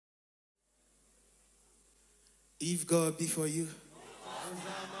If God be for you.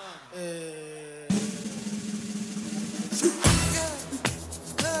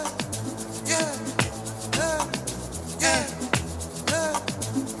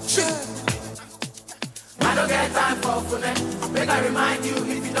 I don't get time for fullness. Make I remind you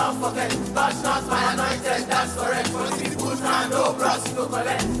if you don't forget. Touch not my anointed, that's correct. For the people trying no cross, no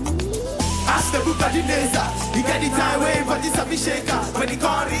collect. Ask the book of the laser. You get the time way, but it's a big shaker. When you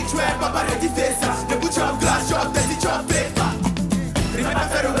can't reach where Papa ready face her. The butcher of glass shop, then the chop paper. Remember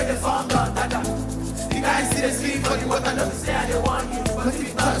Pharaoh when they found out that the guys see the sleep for the water, no say I don't want you. But if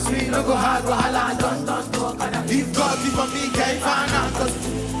you touch me, no go hard, wahala, don't talk. If God be for me, can't find out, cause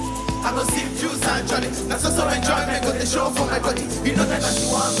I go sip juice and jolly. That's also enjoyment, got the show for my body. You know that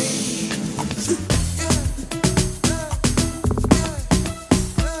you want me.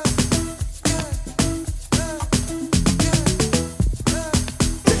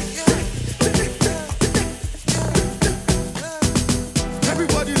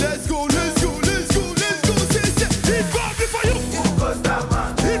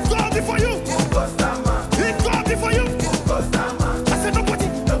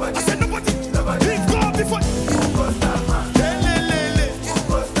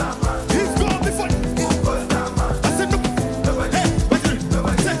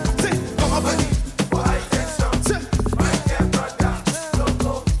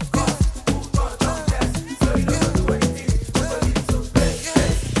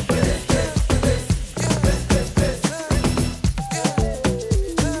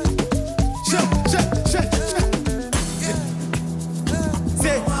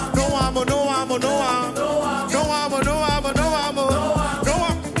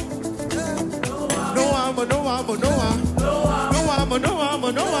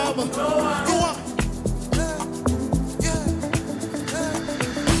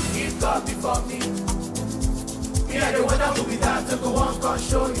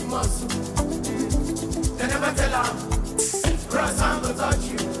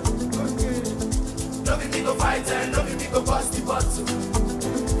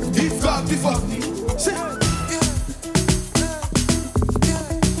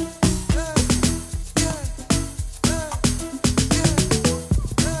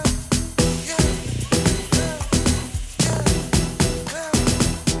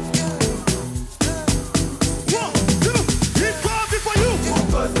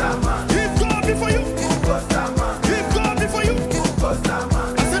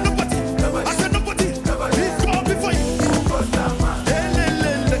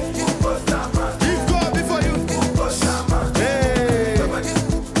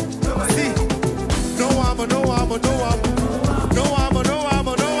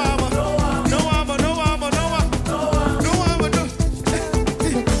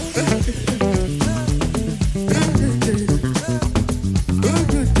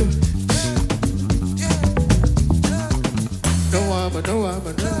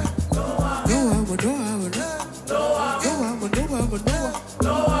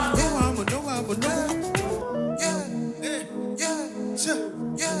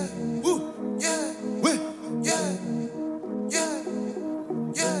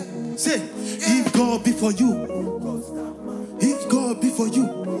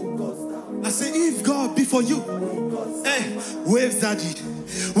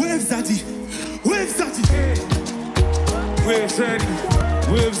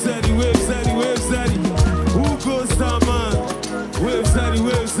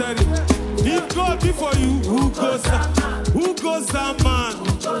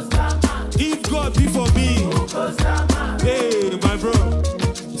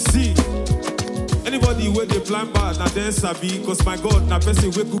 Because my God, na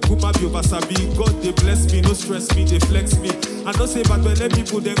person we kukuma be over sabi. God they bless me, no stress me, they flex me. I don't say but when let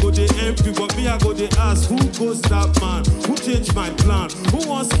people then go they empty, but me I go they ask who goes that man? Who changed my plan? Who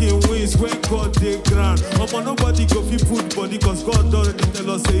wants king wins when God they grant? Nobody go fi put body cause God don't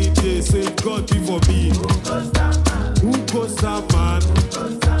tell us say it say God be for me. Who goes that man? Who goes that man?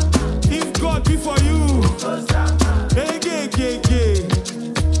 If God be for you, who goes that man? Hey.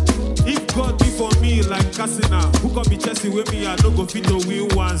 If God be for me like Cassina, who can be Chelsea with me? I don't go fit to win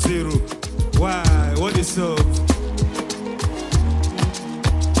 1-0. Why? What is up?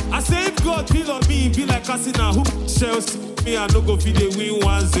 I say if God be on me, be like Cassina, who Chelsea me? I don't go fit to win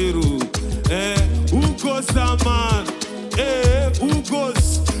 1-0. Who goes that man? Who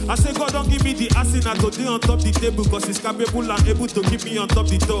goes? I say God don't give me the arsenal to stay on top the table, cause he's capable and able to keep me on top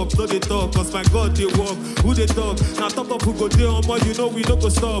the top. No they talk, cause my God they walk. Who they talk? Now top up who go there on more, you know we don't go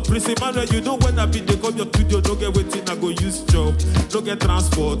stop. Prinx Emmanuel, you know when I be they come your studio, don't get waiting, I go use job, don't get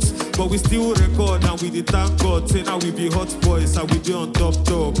transport. But we still record and we the thank God. Say now we be hot boys and we be on top.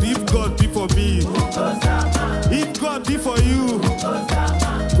 If God be for me, if God be for you,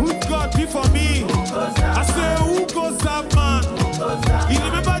 who God be for me? I say who goes that man? You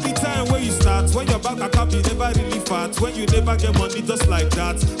remember the time when you start, when your bank account be never really fat, when you never get money just like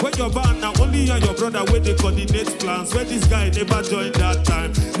that, when your band now only you and your brother when they coordinate plans, when this guy never joined that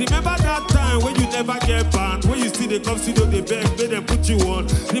time. Remember that time when you never get banned, when you see they come studio they beg, make them put you on.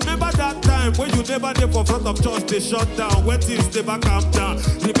 Remember that time when you never there for front of church they shut down, when things never calm down.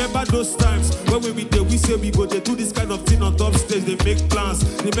 Remember those times when we there we say we go they do this kind of thing on top stage, they make plans.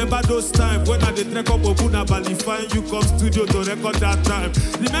 Remember those times when I they track up Obuna Bali find you come studio to record that time.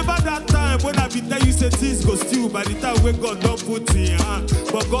 Remember that time when I be tell you say things go still by the time when God don't put in hand,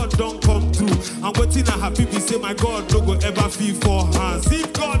 but God don't come through. I'm waiting and happy be say my God no go ever feel for hands.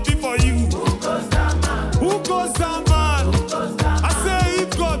 If God be for you, who goes that man? Who goes that man? Who goes that man? I say if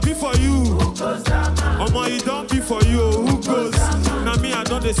God be for you, who goes that man? Omo he don't be for you, who goes? Now me I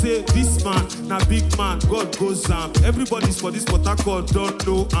know they say this man, now big man, God goes everybody's for this but God don't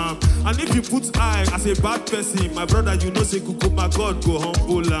know and if you put I as a bad person, my brother you know say kuku my God go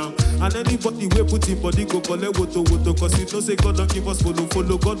humble and anybody will put in body go collect woto cause you know say God don't give us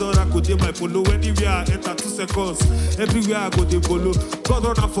follow God don't rack my follow anywhere I enter 2 seconds everywhere I go they follow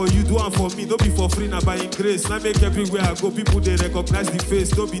God run for you do one for me don't be for free now by grace now make everywhere I go people they recognize the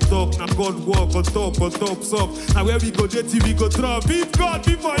face don't be talk now God walk on top up now where we go there TV go drop if God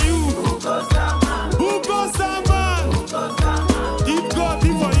be for you who goes that man who goes that man who goes that man if God be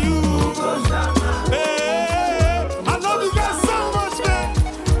for you who goes that man hey I love you guys so much man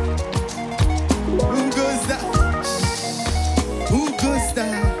who goes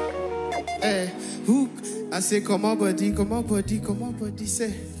that hey who I say come on body say come on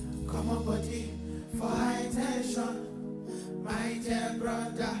body for high tension my dear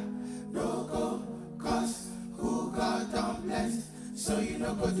brother no go cause who God don't bless so you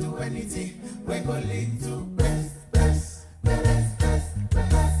no go do anything we go lead to best.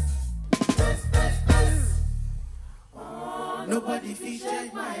 Oh, nobody fit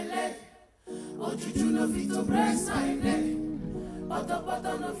shake my leg oh juju no fit to press my neck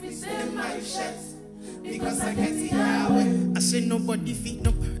butter no fit save my shirt because I get the highway. I say nobody fit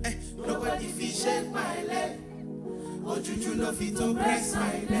nobody fit shake my leg oh juju no fit to press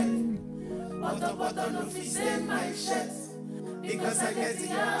my neck butter no fit save my shirt because I get the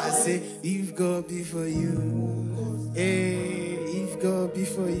highway. I say if God be for you, hey, if God be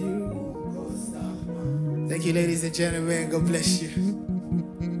for you. Thank you ladies and gentlemen, God bless you.